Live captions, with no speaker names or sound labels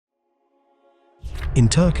In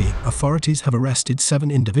Turkey, authorities have arrested 7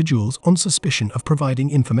 individuals on suspicion of providing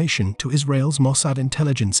information to Israel's Mossad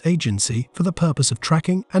intelligence agency for the purpose of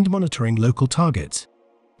tracking and monitoring local targets.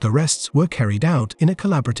 The arrests were carried out in a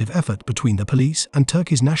collaborative effort between the police and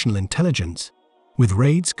Turkey's national intelligence, with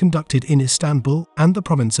raids conducted in Istanbul and the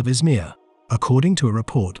province of Izmir, according to a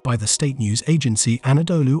report by the state news agency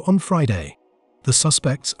Anadolu on Friday. The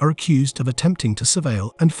suspects are accused of attempting to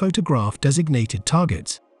surveil and photograph designated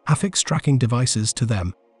targets, affix tracking devices to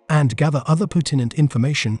them, and gather other pertinent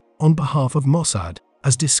information on behalf of Mossad,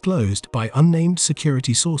 as disclosed by unnamed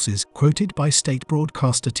security sources quoted by state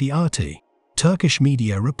broadcaster TRT. Turkish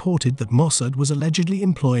media reported that Mossad was allegedly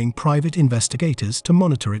employing private investigators to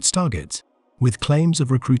monitor its targets, with claims of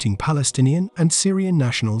recruiting Palestinian and Syrian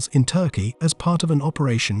nationals in Turkey as part of an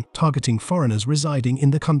operation targeting foreigners residing in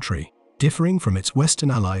the country, differing from its Western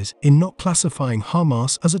allies in not classifying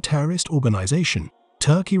Hamas as a terrorist organization.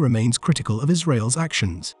 Turkey remains critical of Israel's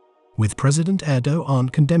actions, with President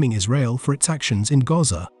Erdogan condemning Israel for its actions in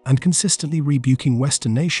Gaza and consistently rebuking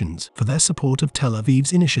Western nations for their support of Tel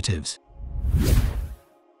Aviv's initiatives.